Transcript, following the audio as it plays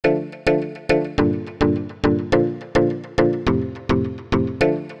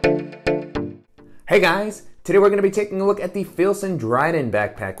Hey guys! Today we're going to be taking a look at the Filson Dryden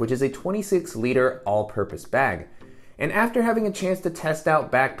Backpack, which is a 26-liter all-purpose bag. And after having a chance to test out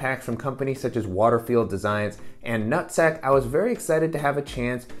backpacks from companies such as Waterfield Designs and Nutsack, I was very excited to have a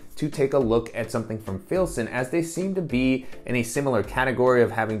chance to take a look at something from Filson, as they seem to be in a similar category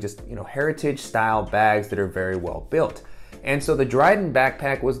of having just, heritage style bags that are very well built. And so the Dryden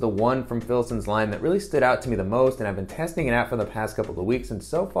Backpack was the one from Filson's line that really stood out to me the most, and I've been testing it out for the past couple of weeks, and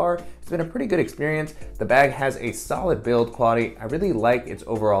so far it's been a pretty good experience. The bag has a solid build quality. I really like its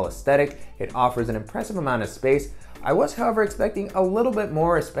overall aesthetic. It offers an impressive amount of space. I was, however, expecting a little bit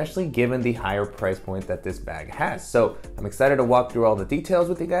more, especially given the higher price point that this bag has. So I'm excited to walk through all the details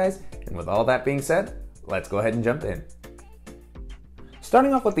with you guys, and with all that being said, let's go ahead and jump in.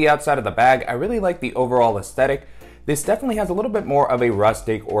 Starting off with the outside of the bag, I really like the overall aesthetic. This definitely has a little bit more of a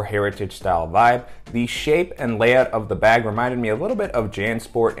rustic or heritage style vibe. The shape and layout of the bag reminded me a little bit of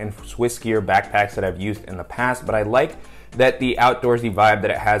JanSport and Swiss gear backpacks that I've used in the past, but I like that the outdoorsy vibe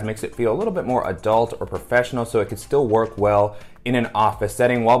that it has makes it feel a little bit more adult or professional, so it could still work well in an office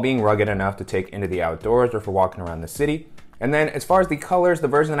setting while being rugged enough to take into the outdoors or for walking around the city. And then as far as the colors, the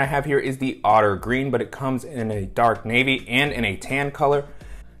version that I have here is the otter green, but it comes in a dark navy and in a tan color.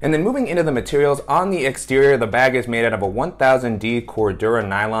 And then moving into the materials, on the exterior, the bag is made out of a 1000D Cordura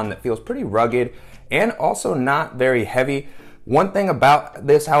nylon that feels pretty rugged and also not very heavy. One thing about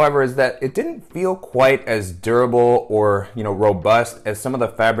this, however, is that it didn't feel quite as durable or robust as some of the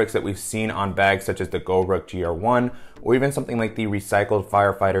fabrics that we've seen on bags such as the GoRuck GR1 or even something like the recycled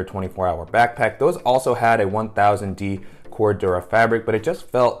Firefighter 24-hour backpack. Those also had a 1000D Cordura fabric, but it just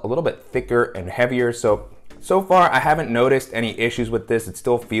felt a little bit thicker and heavier. So far, I haven't noticed any issues with this. It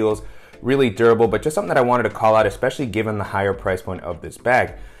still feels really durable, but just something that I wanted to call out, especially given the higher price point of this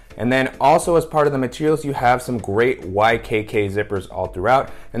bag. And then also as part of the materials, you have some great YKK zippers all throughout.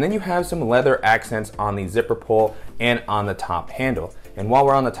 And then you have some leather accents on the zipper pull and on the top handle. And while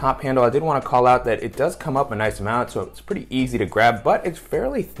we're on the top handle, I did want to call out that it does come up a nice amount, so it's pretty easy to grab, but it's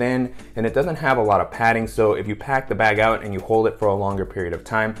fairly thin and it doesn't have a lot of padding. So if you pack the bag out and you hold it for a longer period of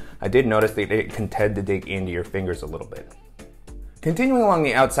time, I did notice that it can tend to dig into your fingers a little bit. Continuing along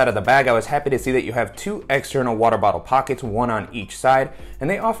the outside of the bag, I was happy to see that you have two external water bottle pockets, one on each side, and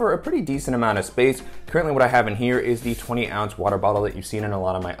they offer a pretty decent amount of space. Currently what I have in here is the 20-ounce water bottle that you've seen in a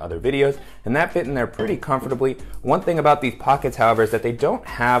lot of my other videos, and that fit in there pretty comfortably. One thing about these pockets, however, is that they don't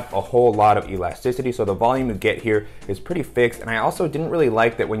have a whole lot of elasticity, so the volume you get here is pretty fixed, and I also didn't really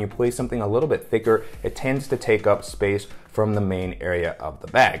like that when you place something a little bit thicker, it tends to take up space from the main area of the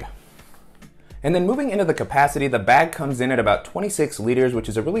bag. And then moving into the capacity, the bag comes in at about 26 liters, which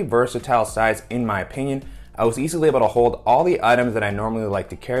is a really versatile size in my opinion. I was easily able to hold all the items that I normally like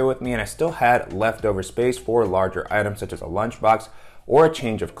to carry with me, and I still had leftover space for larger items such as a lunchbox or a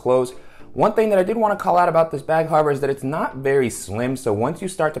change of clothes. One thing that I did want to call out about this bag, however, is that it's not very slim, so once you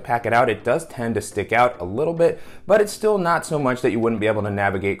start to pack it out, it does tend to stick out a little bit, but it's still not so much that you wouldn't be able to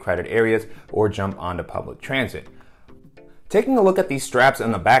navigate crowded areas or jump onto public transit. Taking a look at these straps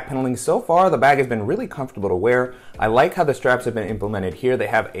and the back paneling, so far the bag has been really comfortable to wear. I like how the straps have been implemented here. They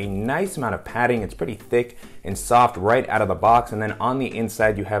have a nice amount of padding. It's pretty thick and soft right out of the box, and then on the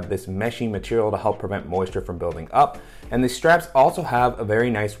inside you have this meshy material to help prevent moisture from building up. And the straps also have a very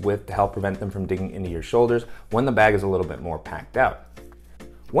nice width to help prevent them from digging into your shoulders when the bag is a little bit more packed out.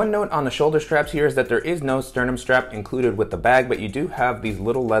 One note on the shoulder straps here is that there is no sternum strap included with the bag, but you do have these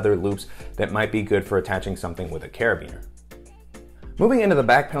little leather loops that might be good for attaching something with a carabiner. Moving into the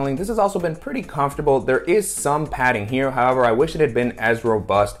back paneling, this has also been pretty comfortable. There is some padding here, however, I wish it had been as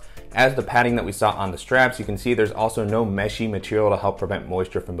robust as the padding that we saw on the straps. You can see there's also no meshy material to help prevent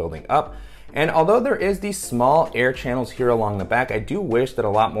moisture from building up. And although there is these small air channels here along the back, I do wish that a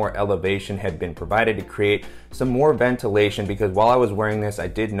lot more elevation had been provided to create some more ventilation, because while I was wearing this, I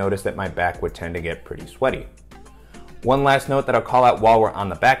did notice that my back would tend to get pretty sweaty. One last note that I'll call out while we're on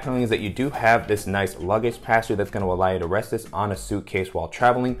the back paneling is that you do have this nice luggage pass-through that's going to allow you to rest this on a suitcase while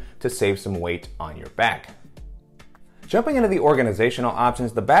traveling to save some weight on your back. Jumping into the organizational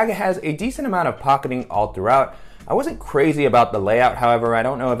options, the bag has a decent amount of pocketing all throughout. I wasn't crazy about the layout, however. I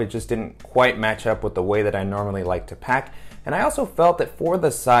don't know if it just didn't quite match up with the way that I normally like to pack. And I also felt that for the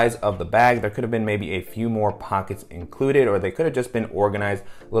size of the bag, there could have been maybe a few more pockets included, or they could have just been organized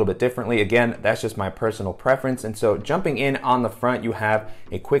a little bit differently. Again, that's just my personal preference. And so jumping in on the front, you have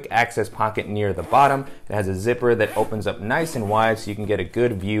a quick access pocket near the bottom. It has a zipper that opens up nice and wide so you can get a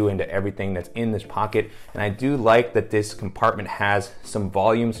good view into everything that's in this pocket. And I do like that this compartment has some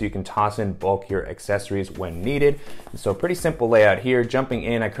volume so you can toss in bulkier accessories when needed. And so pretty simple layout here. Jumping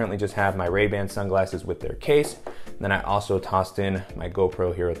in, I currently just have my Ray-Ban sunglasses with their case. And then I also also tossed in my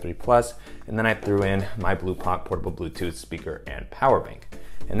GoPro Hero 3 Plus, and then I threw in my BluePop portable Bluetooth speaker and power bank.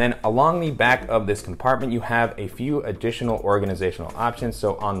 And then along the back of this compartment, you have a few additional organizational options.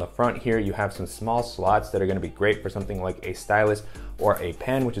 So on the front here, you have some small slots that are gonna be great for something like a stylus or a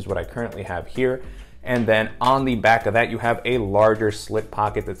pen, which is what I currently have here. And then on the back of that, you have a larger slip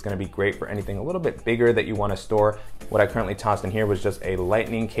pocket that's gonna be great for anything a little bit bigger that you wanna store. What I currently tossed in here was just a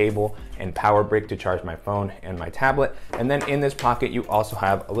lightning cable and power brick to charge my phone and my tablet. And then in this pocket, you also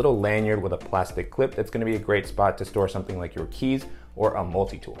have a little lanyard with a plastic clip that's gonna be a great spot to store something like your keys or a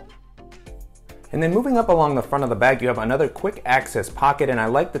multi-tool. And then moving up along the front of the bag, you have another quick access pocket, and I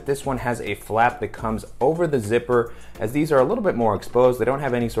like that this one has a flap that comes over the zipper, as these are a little bit more exposed. They don't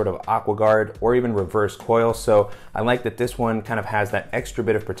have any sort of aqua guard or even reverse coil, so I like that this one kind of has that extra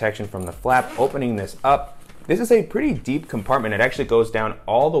bit of protection from the flap. Opening this up, this is a pretty deep compartment. It actually goes down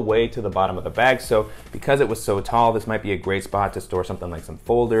all the way to the bottom of the bag, so because it was so tall, this might be a great spot to store something like some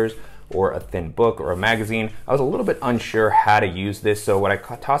folders or a thin book or a magazine. I was a little bit unsure how to use this, so what I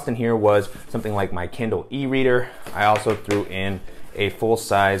tossed in here was something like my Kindle e-reader. I also threw in a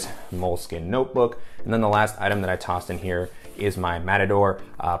full-size moleskin notebook, and then the last item that I tossed in here is my Matador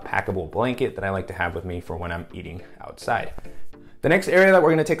packable blanket that I like to have with me for when I'm eating outside. The next area that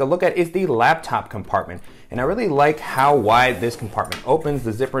we're gonna take a look at is the laptop compartment. And I really like how wide this compartment opens.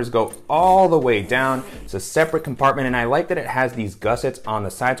 The zippers go all the way down. It's a separate compartment, and I like that it has these gussets on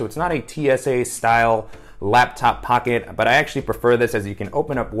the side, so it's not a TSA style laptop pocket, but I actually prefer this, as you can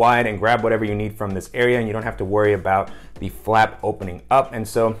open up wide and grab whatever you need from this area, and you don't have to worry about the flap opening up. And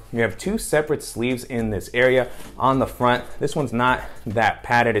so you have two separate sleeves in this area. On the front, this one's not that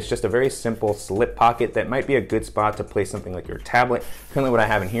padded. It's just a very simple slip pocket that might be a good spot to place something like your tablet. Currently what I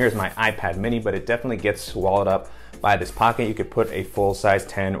have in here is my iPad mini, but it definitely gets swallowed up by this pocket. You could put a full-size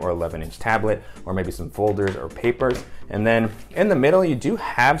 10 or 11-inch tablet, or maybe some folders or papers. And then in the middle, you do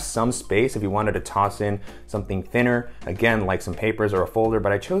have some space if you wanted to toss in something thinner, again, like some papers or a folder,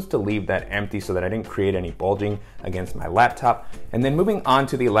 but I chose to leave that empty so that I didn't create any bulging against my laptop. And then moving on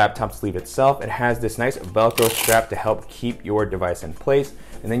to the laptop sleeve itself, it has this nice Velcro strap to help keep your device in place.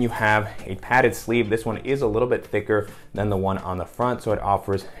 And then you have a padded sleeve. This one is a little bit thicker than the one on the front, so it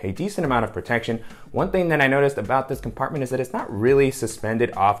offers a decent amount of protection. One thing that I noticed about this compartment is that it's not really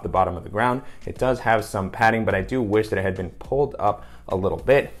suspended off the bottom of the ground. It does have some padding, but I do wish that it had been pulled up a little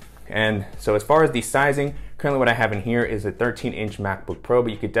bit. And so as far as the sizing, currently what I have in here is a 13-inch MacBook Pro,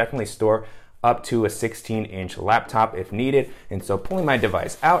 but you could definitely store up to a 16-inch laptop if needed. And so pulling my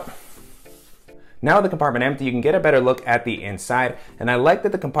device out, now with the compartment empty, you can get a better look at the inside, and I like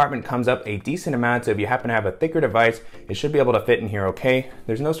that the compartment comes up a decent amount, so if you happen to have a thicker device, it should be able to fit in here okay.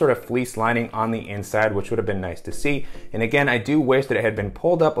 There's no sort of fleece lining on the inside, which would have been nice to see. And again, I do wish that it had been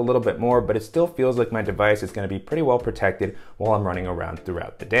pulled up a little bit more, but it still feels like my device is going to be pretty well protected while I'm running around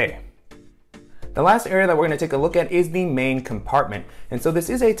throughout the day. The last area that we're going to take a look at is the main compartment. And so this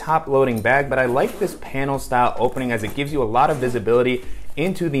is a top loading bag, but I like this panel style opening as it gives you a lot of visibility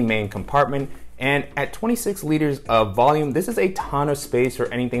into the main compartment. And at 26 liters of volume, this is a ton of space for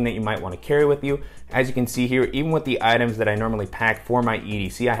anything that you might want to carry with you. As you can see here, even with the items that I normally pack for my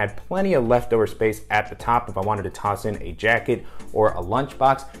EDC, I had plenty of leftover space at the top if I wanted to toss in a jacket or a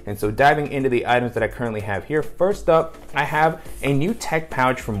lunchbox. And so diving into the items that I currently have here, first up, I have a new tech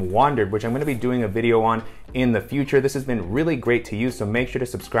pouch from Wandered, which I'm going to be doing a video on in the future. This has been really great to use, so make sure to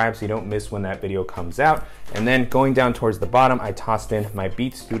subscribe so you don't miss when that video comes out. And then going down towards the bottom, I tossed in my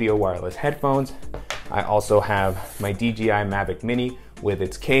Beats Studio wireless headphones. I also have my DJI Mavic Mini with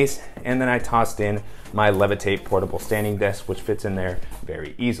its case, and then I tossed in my Levitate portable standing desk, which fits in there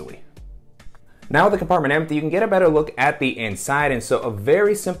very easily. Now with the compartment empty, you can get a better look at the inside, and so a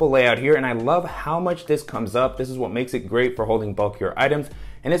very simple layout here, and I love how much this comes up. This is what makes it great for holding bulkier items,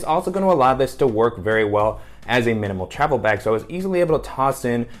 and it's also going to allow this to work very well as a minimal travel bag. So I was easily able to toss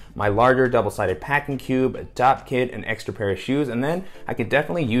in my larger double-sided packing cube, a dop kit, an extra pair of shoes, and then I could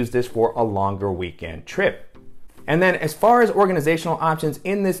definitely use this for a longer weekend trip. And then as far as organizational options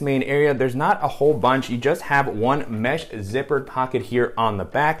in this main area, there's not a whole bunch. You just have one mesh zippered pocket here on the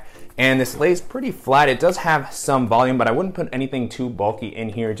back, and this lays pretty flat. It does have some volume, but I wouldn't put anything too bulky in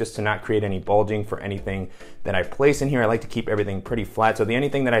here just to not create any bulging for anything that I place in here. I like to keep everything pretty flat. So the only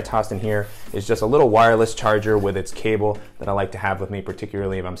thing that I tossed in here is just a little wireless charger with its cable that I like to have with me,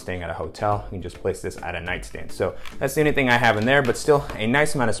 particularly if I'm staying at a hotel. You can just place this at a nightstand. So that's the only thing I have in there, but still a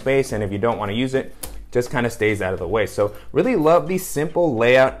nice amount of space. And if you don't want to use it, just kind of stays out of the way. So really love the simple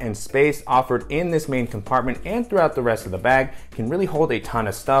layout and space offered in this main compartment and throughout the rest of the bag. Can really hold a ton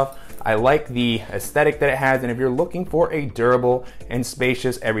of stuff. I like the aesthetic that it has, and if you're looking for a durable and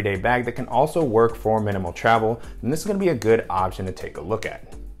spacious everyday bag that can also work for minimal travel, then this is gonna be a good option to take a look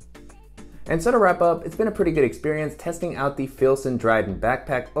at. And so to wrap up, it's been a pretty good experience testing out the Filson Dryden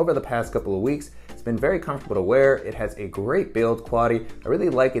Backpack over the past couple of weeks. It's been very comfortable to wear, it has a great build quality, I really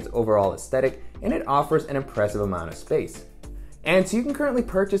like its overall aesthetic, and it offers an impressive amount of space. And so you can currently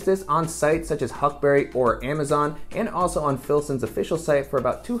purchase this on sites such as Huckberry or Amazon, and also on Filson's official site for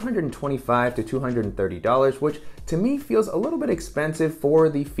about $225 to $230, which to me feels a little bit expensive for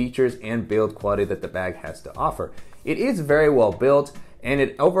the features and build quality that the bag has to offer. It is very well built, and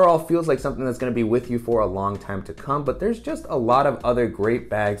it overall feels like something that's going to be with you for a long time to come, but there's just a lot of other great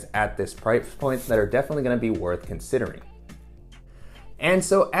bags at this price point that are definitely going to be worth considering. And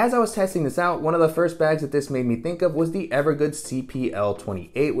so as I was testing this out, one of the first bags that this made me think of was the Evergood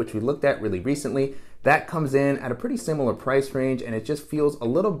CPL28, which we looked at really recently. That comes in at a pretty similar price range, and it just feels a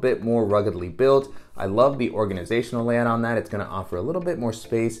little bit more ruggedly built. I love the organizational layout on that. It's gonna offer a little bit more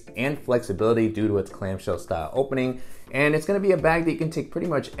space and flexibility due to its clamshell style opening. And it's gonna be a bag that you can take pretty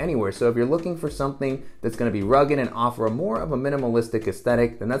much anywhere. So if you're looking for something that's gonna be rugged and offer more of a minimalistic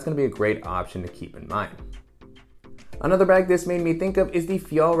aesthetic, then that's gonna be a great option to keep in mind. Another bag this made me think of is the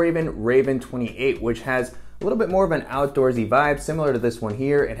Fjallraven Raven 28, which has a little bit more of an outdoorsy vibe, similar to this one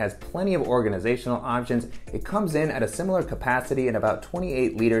here. It has plenty of organizational options. It comes in at a similar capacity at about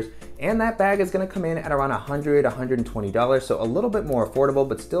 28 liters, and that bag is gonna come in at around $100, $120, so a little bit more affordable,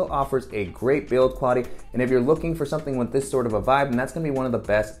 but still offers a great build quality. And if you're looking for something with this sort of a vibe, then that's gonna be one of the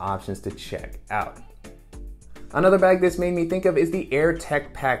best options to check out. Another bag this made me think of is the Air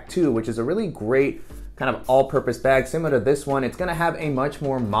Tech Pack 2, which is a really great kind of all-purpose bag similar to this one. It's gonna have a much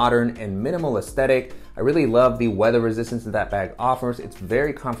more modern and minimal aesthetic. I really love the weather resistance that that bag offers. It's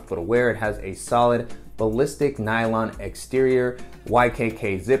very comfortable to wear. It has a solid ballistic nylon exterior,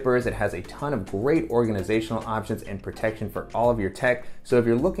 YKK zippers. It has a ton of great organizational options and protection for all of your tech. So if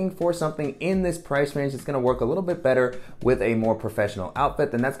you're looking for something in this price range that's gonna work a little bit better with a more professional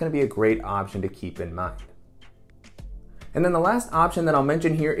outfit, then that's gonna be a great option to keep in mind. And then the last option that I'll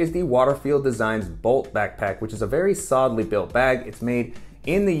mention here is the Waterfield Designs Bolt Backpack, which is a very solidly built bag. It's made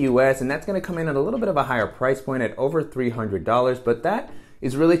in the US, and that's gonna come in at a little bit of a higher price point at over $300, but that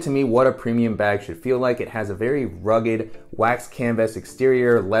is really to me what a premium bag should feel like. It has a very rugged wax canvas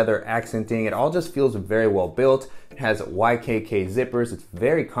exterior, leather accenting. It all just feels very well built. It has YKK zippers. It's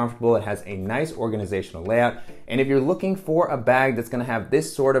very comfortable. It has a nice organizational layout. And if you're looking for a bag that's gonna have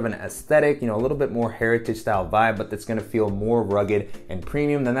this sort of an aesthetic, you know, a little bit more heritage style vibe, but that's gonna feel more rugged and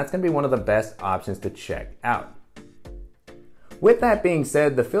premium, then that's gonna be one of the best options to check out. With that being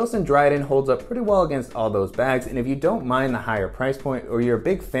said, the Filson Dryden holds up pretty well against all those bags, and if you don't mind the higher price point, or you're a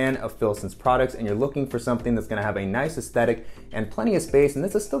big fan of Filson's products and you're looking for something that's gonna have a nice aesthetic and plenty of space, and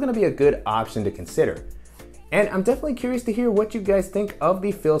this is still gonna be a good option to consider. And I'm definitely curious to hear what you guys think of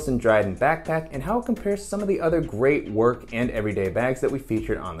the Filson Dryden Backpack and how it compares to some of the other great work and everyday bags that we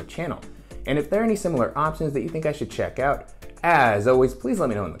featured on the channel. And if there are any similar options that you think I should check out, as always, please let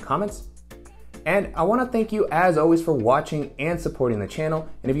me know in the comments. And I want to thank you as always for watching and supporting the channel.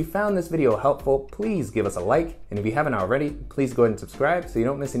 And if you found this video helpful, please give us a like. And if you haven't already, please go ahead and subscribe so you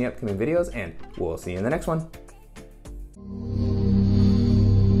don't miss any upcoming videos, and we'll see you in the next one.